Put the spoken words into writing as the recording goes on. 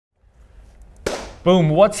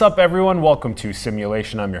Boom, what's up everyone? Welcome to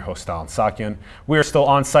Simulation. I'm your host, Alan Sakyan. We are still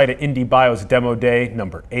on site at IndieBio's demo day,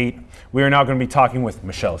 number 8. We are now going to be talking with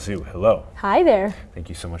Michelle Zhu. Hello. Hi there. Thank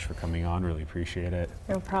you so much for coming on, really appreciate it.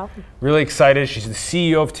 No problem. Really excited, she's the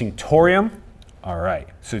CEO of Tinctorium. All right,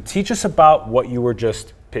 so teach us about what you were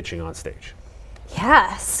just pitching on stage.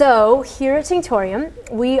 Yeah, so here at Tinctorium,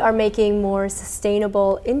 we are making more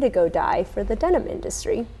sustainable indigo dye for the denim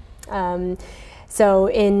industry. So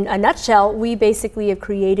in a nutshell, we basically have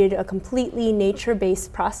created a completely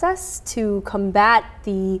nature-based process to combat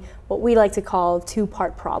what we like to call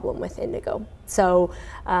two-part problem with indigo. So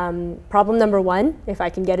problem number 1, if I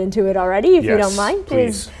can get into it already, if you don't mind,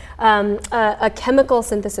 please. Is a chemical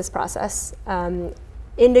synthesis process.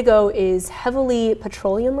 Indigo is heavily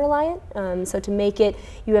petroleum reliant, so to make it,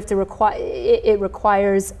 you have to it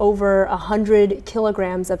requires over 100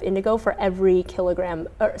 kilograms of indigo for every kilogram,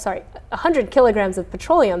 100 kilograms of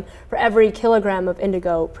petroleum for every kilogram of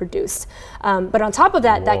indigo produced. But on top of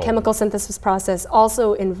that, that chemical synthesis process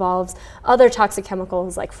also involves other toxic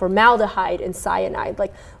chemicals like formaldehyde and cyanide,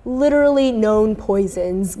 like literally known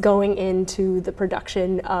poisons going into the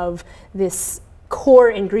production of this core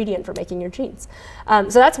ingredient for making your jeans. So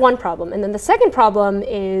that's one problem. And then the second problem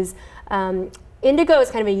is indigo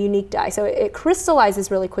is kind of a unique dye. So it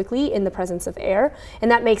crystallizes really quickly in the presence of air,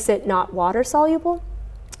 and that makes it not water soluble.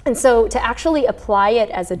 And so to actually apply it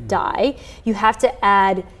as a dye, you have to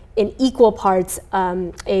add in equal parts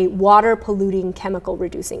a water polluting chemical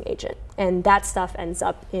reducing agent. And that stuff ends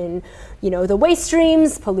up in the waste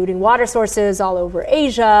streams, polluting water sources all over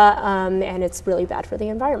Asia, and it's really bad for the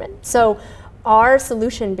environment. So our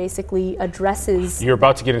solution basically addresses... You're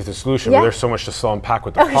about to get into the solution, but there's so much to still unpack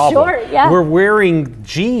with the problem. Sure, yeah. We're wearing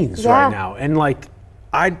jeans right now, and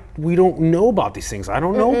we don't know about these things. I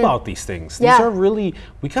don't know about these things. These are really,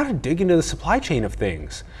 we gotta dig into the supply chain of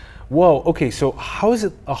things. Whoa, okay, so how is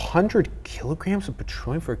it 100 kilograms of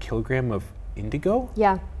petroleum for a kilogram of indigo?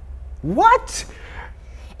 Yeah. What?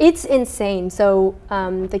 It's insane. So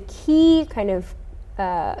the key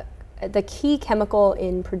the key chemical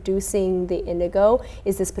in producing the indigo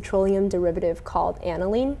is this petroleum derivative called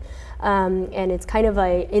aniline. And it's kind of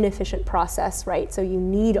an inefficient process, right? So you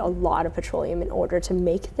need a lot of petroleum in order to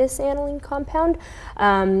make this aniline compound.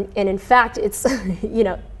 And in fact, it's,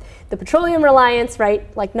 the petroleum reliance,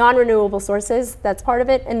 right? Like non-renewable sources, that's part of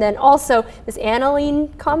it. And then also this aniline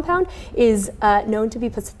compound is known to be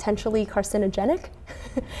potentially carcinogenic.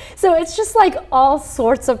 So it's just like all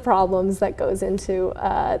sorts of problems that goes into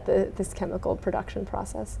this chemical production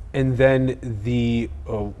process. And then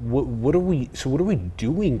what are we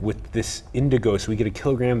doing with this indigo? So we get a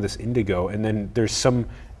kilogram of this indigo, and then there's some,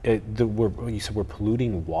 you said we're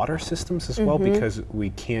polluting water systems as well because we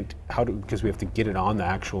can't, because we have to get it on the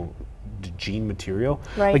actual jean material.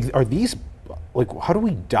 Right. Like, are these, how do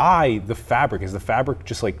we dye the fabric? Is the fabric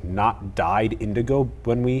just not dyed indigo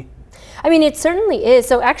when we? I mean, it certainly is.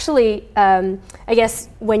 So actually, I guess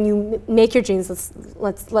when you make your jeans,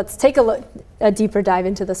 let's take a deeper dive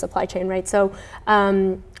into the supply chain, right? So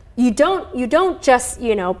you don't just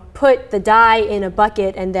put the dye in a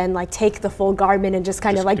bucket and then take the full garment and just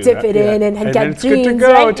kind of dip it in and get then it's jeans. Good to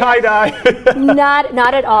go, right? tie dye.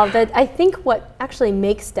 Not at all. But I think what actually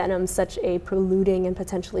makes denim such a polluting and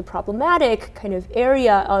potentially problematic kind of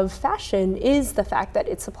area of fashion is the fact that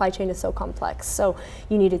its supply chain is so complex. So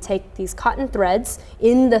you need to take these cotton threads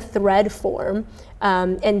in the thread form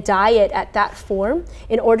and dye it at that form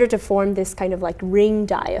in order to form this kind of ring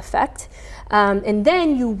dye effect. And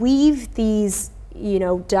then you weave these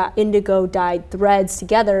indigo dyed threads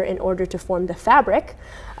together in order to form the fabric.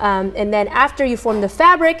 And then after you form the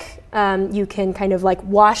fabric, you can kind of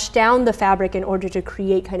wash down the fabric in order to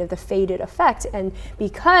create kind of the faded effect. And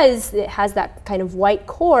because it has that kind of white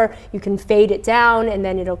core, you can fade it down and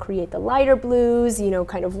then it'll create the lighter blues,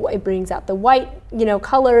 it brings out the white,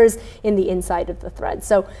 colors in the inside of the thread.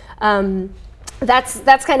 So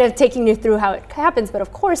that's kind of taking you through how it happens, but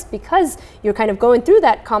of course, because you're kind of going through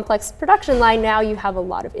that complex production line, now you have a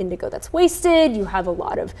lot of indigo that's wasted. You have a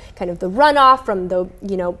lot of kind of the runoff from the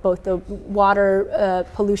both the water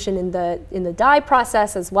pollution in the dye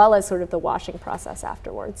process as well as sort of the washing process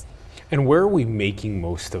afterwards. And where are we making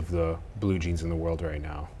most of the blue jeans in the world right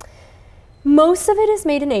now? Most of it is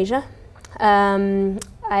made in Asia.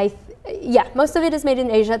 Yeah, most of it is made in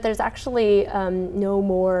Asia. There's actually no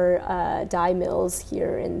more dye mills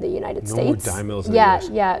here in the United States. No more dye mills in the US.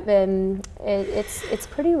 Yeah. It's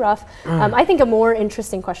pretty rough. I think a more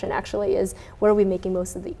interesting question actually is where are we making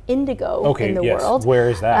most of the indigo in the world? Where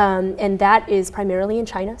is that? And that is primarily in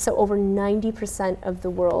China. So over 90% of the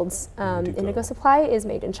world's indigo supply is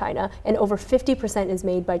made in China, and over 50% is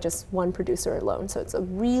made by just one producer alone. So it's a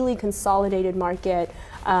really consolidated market.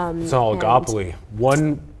 It's an oligopoly.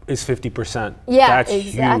 One is 50%. Yeah, that's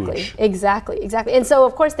exactly, huge. exactly. And so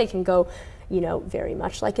of course they can go, very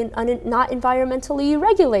much like not environmentally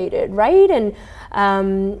regulated, right? And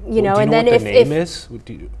Do you know what the name is?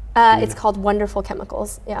 It's called Wonderful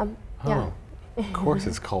Chemicals. Yeah. Oh. Yeah. Of course,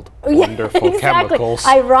 it's called Wonderful exactly. Chemicals.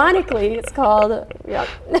 Ironically, it's called. Yeah.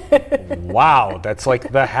 Wow, that's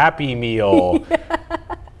like the Happy Meal. Yeah.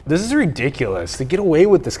 This is ridiculous. To get away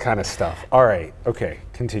with this kind of stuff. All right. Okay.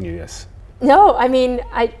 Continue. Yes. No, I mean,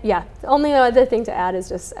 the only other thing to add is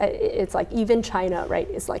just, it's like even China, right,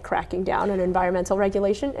 is like cracking down on environmental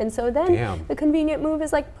regulation. And so then the convenient move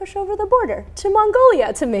is like push over the border to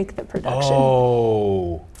Mongolia to make the production.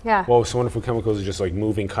 Oh. Yeah. Well, so Wonderful Chemicals is just like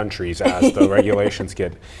moving countries as the regulations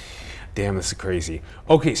get. Damn, this is crazy.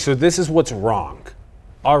 Okay, so this is what's wrong.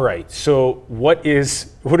 All right, so what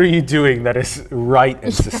are you doing that is right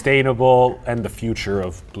and sustainable and the future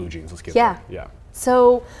of blue jeans? Let's get there. Yeah.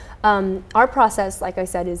 So our process, like I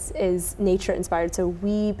said, is nature inspired. So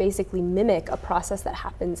we basically mimic a process that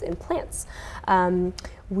happens in plants.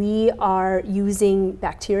 We are using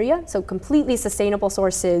bacteria, so completely sustainable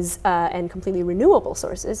sources and completely renewable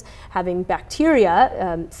sources, having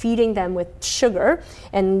bacteria, feeding them with sugar,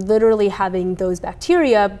 and literally having those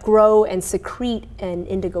bacteria grow and secrete an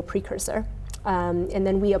indigo precursor. And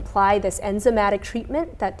then we apply this enzymatic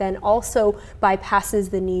treatment that then also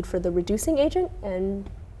bypasses the need for the reducing agent, and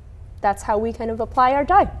that's how we kind of apply our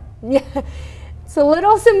dye. Yeah, it's a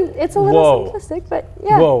little simplistic, but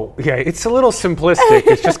yeah. Whoa, yeah, it's a little simplistic.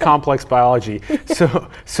 It's just complex biology.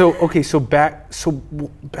 So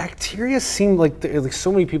bacteria seem like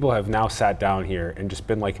so many people have now sat down here and just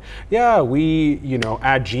been like, yeah, we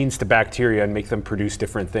add genes to bacteria and make them produce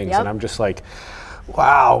different things, and I'm just like,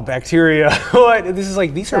 wow, bacteria. What? This is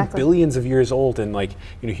like, these are billions of years old, and like,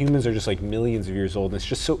 humans are just like millions of years old. And it's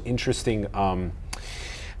just so interesting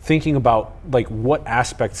thinking about like what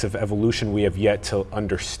aspects of evolution we have yet to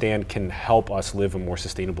understand can help us live a more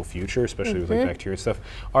sustainable future, especially with like bacteria stuff.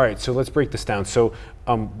 All right, so let's break this down. So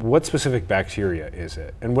what specific bacteria is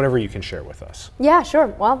it? And whatever you can share with us. Yeah, sure.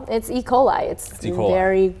 Well, it's E. coli. It's E. a coli.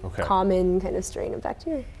 very common kind of strain of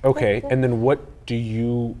bacteria. Okay, and then what do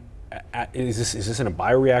you, is this in a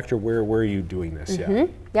bioreactor? Where are you doing this? Yeah.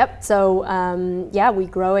 Yep. So we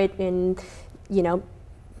grow it in,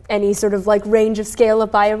 any sort of like range of scale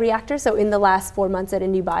of bioreactor. So in the last 4 months at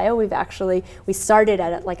IndieBio, we started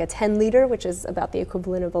at like a 10 liter, which is about the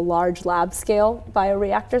equivalent of a large lab scale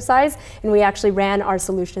bioreactor size. And we actually ran our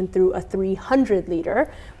solution through a 300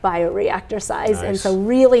 liter bioreactor size. Nice. And so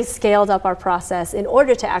really scaled up our process in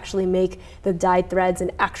order to actually make the dyed threads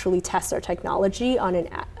and actually test our technology on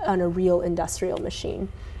a real industrial machine.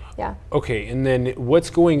 Yeah. Okay, and then what's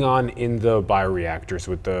going on in the bioreactors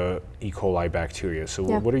with the E. coli bacteria? So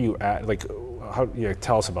what are you at? Like,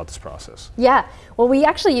 tell us about this process. Yeah. Well, we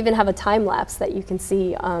actually even have a time lapse that you can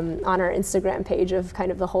see on our Instagram page of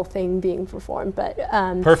kind of the whole thing being performed. But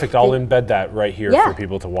perfect. I'll embed that right here for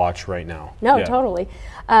people to watch right now. No, totally.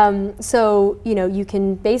 So you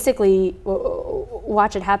can basically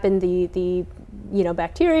watch it happen. The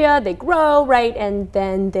bacteria, they grow, right? And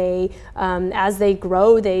then they, as they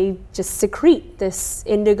grow, they just secrete this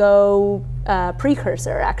indigo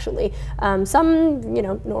precursor, actually. Some,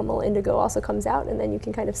 normal indigo also comes out, and then you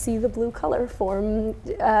can kind of see the blue color form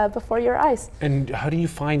before your eyes. And how do you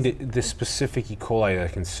find this specific E. coli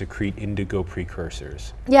that can secrete indigo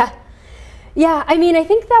precursors? Yeah, I mean, I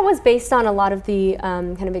think that was based on a lot of the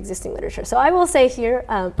kind of existing literature. So I will say here,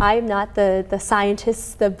 I'm not the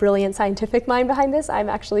scientist, the brilliant scientific mind behind this. I'm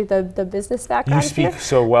actually the business background. You speak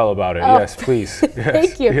so well about it. Yes, please. Yes.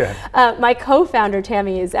 Thank you. Yeah. My co-founder,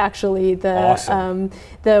 Tammy, is actually the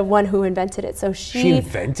one who invented it. So she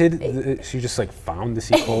invented? She just like found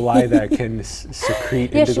this E. coli that can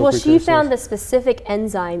secrete indigo precursors? She found the specific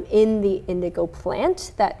enzyme in the indigo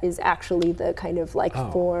plant that is actually the kind of like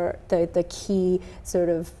for the key sort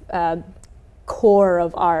of core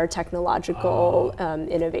of our technological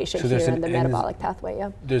innovation here in the metabolic pathway. Yeah.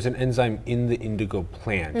 There's an enzyme in the indigo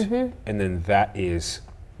plant, and then that is,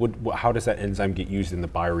 how does that enzyme get used in the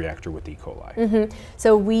bioreactor with E. coli?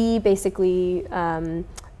 So we basically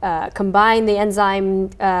combine the enzyme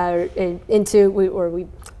we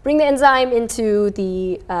bring the enzyme into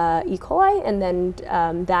the E. coli, and then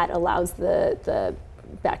that allows the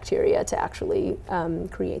bacteria to actually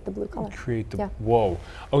create the blue color. Whoa.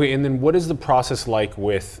 Okay, and then what is the process like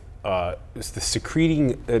with is the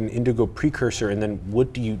secreting an indigo precursor, and then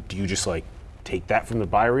what do you just like take that from the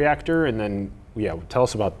bioreactor, and then tell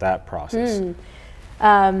us about that process.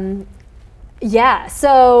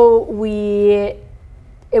 So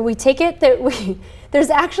we take it there's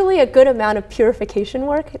actually a good amount of purification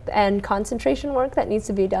work and concentration work that needs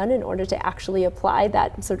to be done in order to actually apply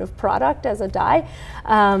that sort of product as a dye.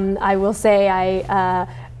 I will say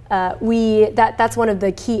that's one of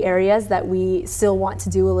the key areas that we still want to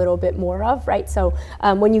do a little bit more of, right? So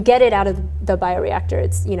when you get it out of the bioreactor,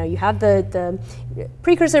 it's, you have the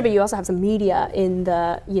precursor, but you also have some media in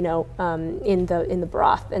the, in the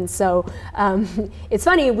broth. And so it's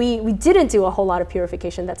funny, we didn't do a whole lot of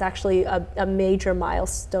purification. That's actually a major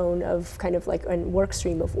milestone of kind of like a work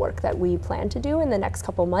stream of work that we plan to do in the next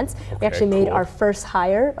couple months. Okay, we actually made our first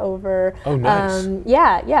hire over,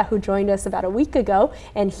 who joined us about a week ago,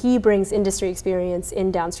 and he brings industry experience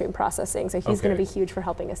in downstream processing, so he's going to be huge for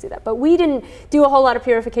helping us do that. But we didn't do a whole lot of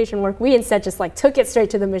purification work. We instead just like took it straight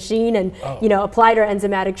to the machine and applied our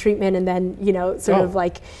enzymatic treatment, and then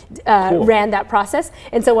ran that process.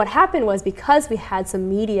 And so what happened was, because we had some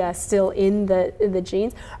media still in the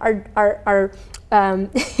genes,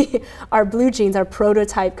 our blue genes, our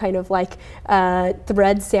prototype kind of like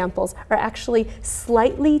thread samples, are actually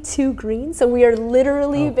slightly too green. So we are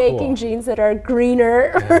literally baking genes that are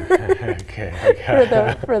greener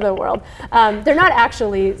for the world. They're not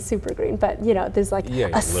actually super green, but there's like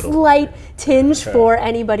a slight tinge for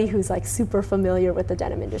anybody who's like super familiar with the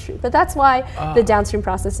denim industry. But that's why the downstream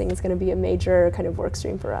processing is going to be a major kind of work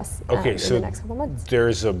stream for us in the next couple months.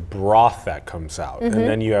 There's a broth that comes out, and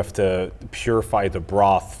then you have to purify the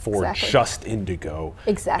broth for just indigo.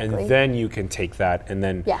 Exactly. And then you can take that, and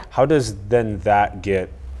then how does then that get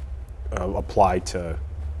applied to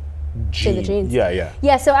genes? To the genes.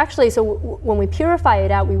 Yeah. So actually, when we purify it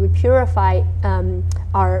out, we would purify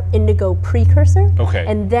our indigo precursor. Okay.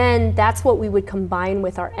 And then that's what we would combine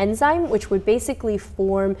with our enzyme, which would basically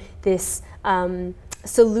form this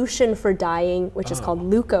solution for dyeing, which is called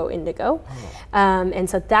leuco-indigo. And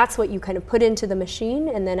so that's what you kind of put into the machine,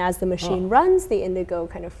 and then as the machine runs, the indigo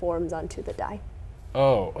kind of forms onto the dye.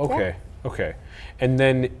 Okay. And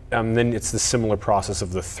then it's the similar process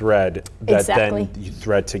of the thread that then you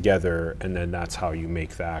thread together, and then that's how you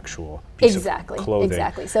make the actual piece of clothing.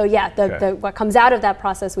 Exactly. So what comes out of that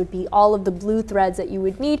process would be all of the blue threads that you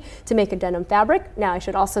would need to make a denim fabric. Now, I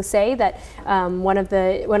should also say that one of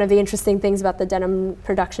the interesting things about the denim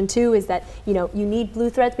production too is that you need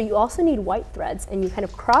blue threads, but you also need white threads, and you kind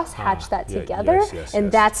of cross hatch that together.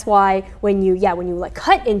 And that's why when you like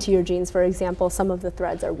cut into your jeans, for example, some of the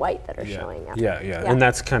threads are white that are showing up. And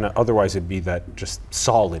that's kind of, otherwise it'd be that just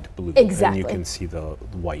solid blue. And you can see the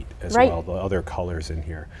white as well, the other colors in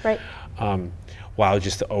here. Wow,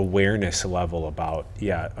 just the awareness level about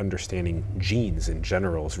understanding genes in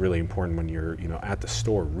general is really important when you're at the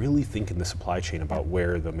store, really thinking the supply chain about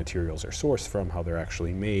where the materials are sourced from, how they're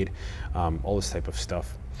actually made, all this type of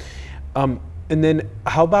stuff. And then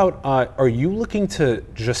how about, are you looking to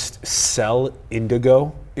just sell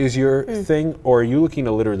indigo is your thing, or are you looking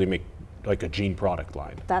to literally make like a gene product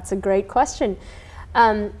line? That's a great question.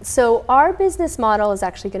 So our business model is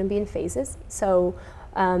actually going to be in phases. So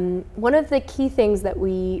one of the key things that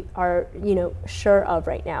we are sure of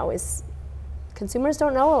right now is consumers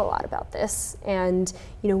don't know a lot about this, and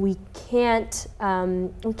we can't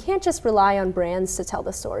just rely on brands to tell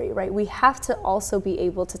the story, right? We have to also be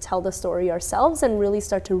able to tell the story ourselves and really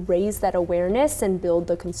start to raise that awareness and build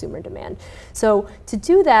the consumer demand. So to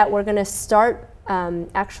do that, we're going to start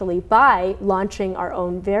actually by launching our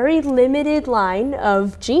own very limited line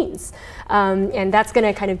of jeans. And that's going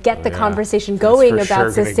to kind of get the conversation going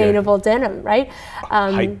about sustainable denim, right?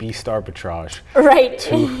 Hype beast arbitrage. Right.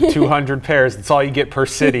 200 pairs, that's all you get per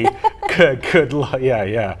city. Good luck.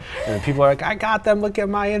 And people are like, I got them, look at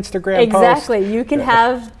my Instagram post. You can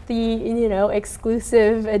have the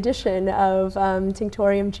exclusive edition of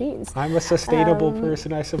Tinctorium jeans. I'm a sustainable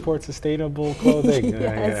person, I support sustainable clothing.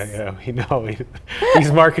 We know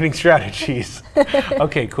these marketing strategies.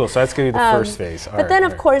 Okay, cool, so that's going to be the first phase. But then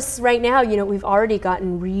of course, right now, we've already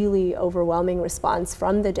gotten really overwhelming response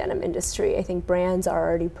from the denim industry. I think brands are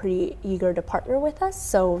already pretty eager to partner with us.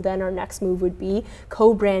 So then our next move would be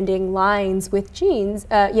co-branding lines with jeans,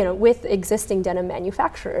 with existing denim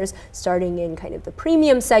manufacturers, starting in kind of the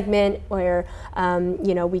premium segment segment where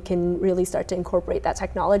we can really start to incorporate that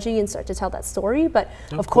technology and start to tell that story. But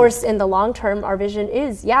of course, in the long term, our vision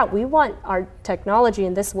is, we want our technology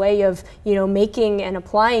and this way of making and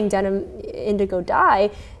applying denim indigo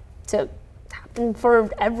dye to happen for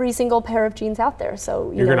every single pair of jeans out there.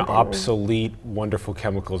 So you're going to obsolete wonderful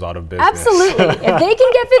chemicals out of business. Absolutely. If they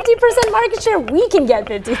can get 50% market share, we can get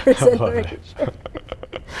 50% market share.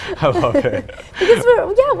 I love it. Because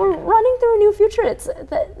we're running through a new future. It's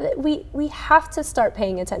that we have to start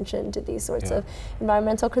paying attention to these sorts of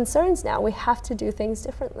environmental concerns now. We have to do things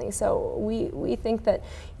differently. So we think that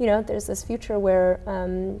there's this future where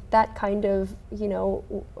that kind of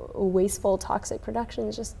wasteful, toxic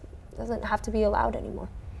production just doesn't have to be allowed anymore.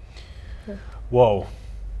 Yeah. Whoa.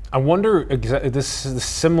 I wonder, this is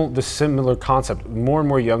the similar concept. More and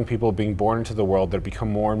more young people being born into the world that become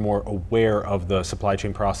more and more aware of the supply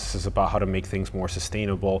chain processes about how to make things more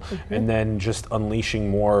sustainable, and then just unleashing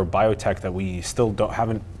more biotech that we still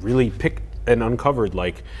haven't really picked and uncovered,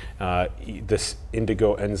 like this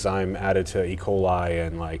indigo enzyme added to E. coli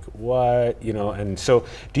and like what, and so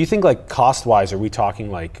do you think like cost-wise, are we talking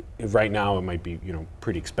like right now it might be,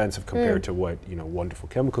 pretty expensive compared to what, wonderful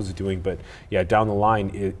chemicals are doing, but down the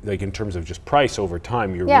line, like in terms of just price over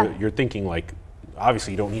time, you're thinking like,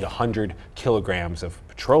 obviously you don't need 100 kilograms of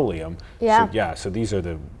petroleum. So these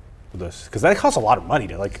are because that costs a lot of money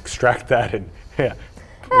to like extract that and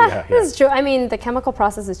This is true. I mean, the chemical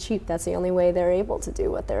process is cheap. That's the only way they're able to do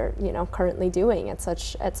what they're currently doing at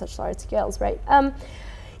such large scales, right?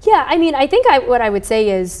 I mean, I think what I would say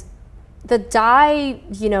is the dye,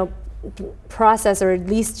 process, or at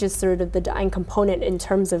least just sort of the dyeing component in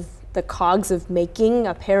terms of the cogs of making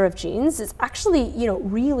a pair of jeans is actually,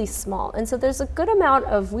 really small. And so there's a good amount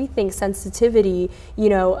of, we think, sensitivity,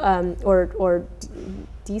 or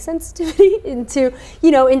desensitivity into,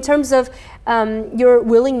 in terms of your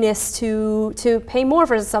willingness to pay more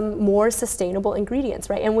for some more sustainable ingredients,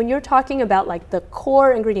 right? And when you're talking about like the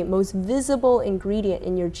core ingredient, most visible ingredient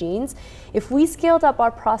in your jeans, if we scaled up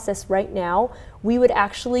our process right now, we could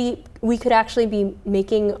actually be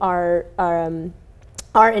making our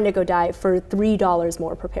indigo dye for $3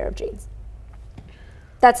 more per pair of jeans.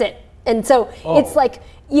 That's it. And so it's like,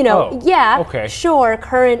 sure,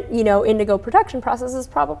 current, indigo production process is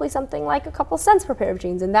probably something like a couple cents per pair of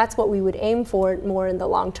jeans, and that's what we would aim for more in the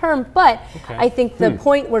long term. But I think the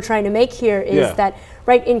point we're trying to make here is that,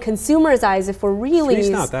 right, in consumers' eyes, if we're really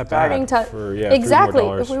starting to, exactly,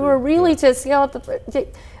 if we were really to scale up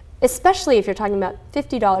especially if you're talking about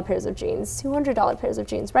 $50 pairs of jeans, $200 pairs of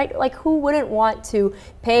jeans, right? Like, who wouldn't want to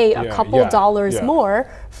pay a couple dollars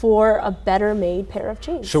more for a better made pair of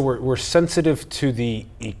jeans? So we're sensitive to the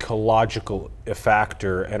ecological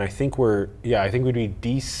factor, and I think we'd be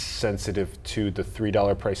desensitive to the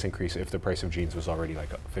 $3 price increase if the price of jeans was already like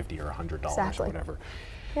 $50 or $100 or whatever.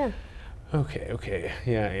 Yeah. Okay,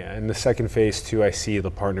 and the second phase too, I see the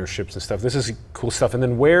partnerships and stuff. This is cool stuff. And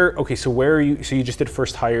then where are you, so you just did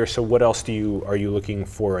first hire, so what else are you looking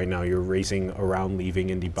for right now? You're raising a round, leaving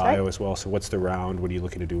IndieBio as well, so what's the round? What are you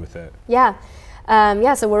looking to do with it?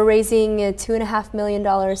 So we're raising a $2.5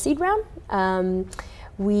 million seed round.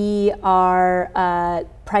 We are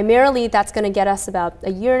primarily, that's going to get us about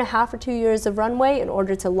 1.5 or 2 years of runway in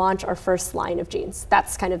order to launch our first line of jeans.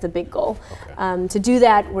 That's kind of the big goal. To do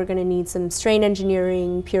that, we're going to need some strain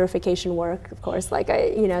engineering, purification work, of course, like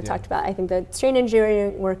I talked about. I think the strain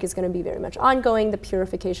engineering work is going to be very much ongoing. The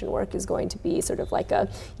purification work is going to be sort of like a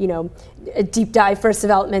deep dive first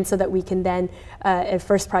development, so that we can then,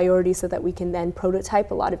 first priority, so that we can then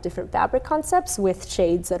prototype a lot of different fabric concepts with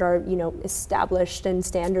shades that are established and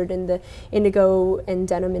standard in the indigo and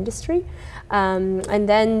denim industry, and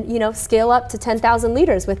then scale up to 10,000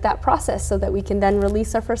 liters with that process, so that we can then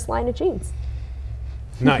release our first line of jeans.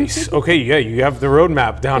 Nice. Okay, you have the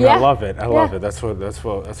roadmap down. I love it. I love it. That's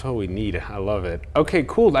what we need. I love it. Okay,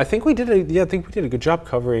 cool. I think we did a good job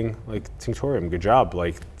covering like Tinctorium. Good job.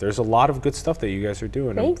 Like, there's a lot of good stuff that you guys are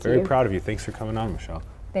doing. I'm very proud of you. Thanks for coming on, Michelle.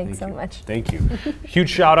 Thanks so much. Thank you. Huge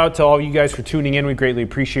shout out to all of you guys for tuning in. We greatly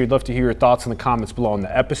appreciate it. We'd love to hear your thoughts in the comments below on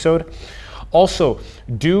the episode. Also,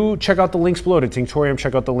 do check out the links below to Tinctorium,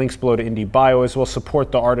 check out the links below to IndieBio as well.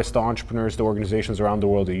 Support the artists, the entrepreneurs, the organizations around the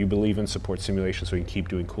world that you believe in. Support simulation so we can keep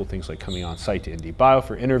doing cool things like coming on site to IndieBio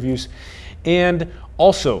for interviews. And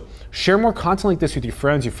also, share more content like this with your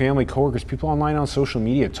friends, your family, coworkers, people online on social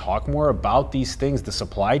media. Talk more about these things, the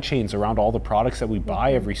supply chains around all the products that we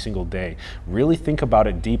buy every single day. Really think about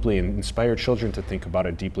it deeply and inspire children to think about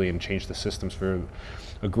it deeply and change the systems for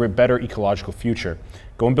a better ecological future.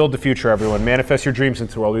 Go and build the future, everyone. Manifest your dreams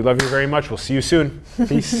into the world. We love you very much. We'll see you soon.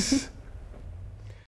 Peace.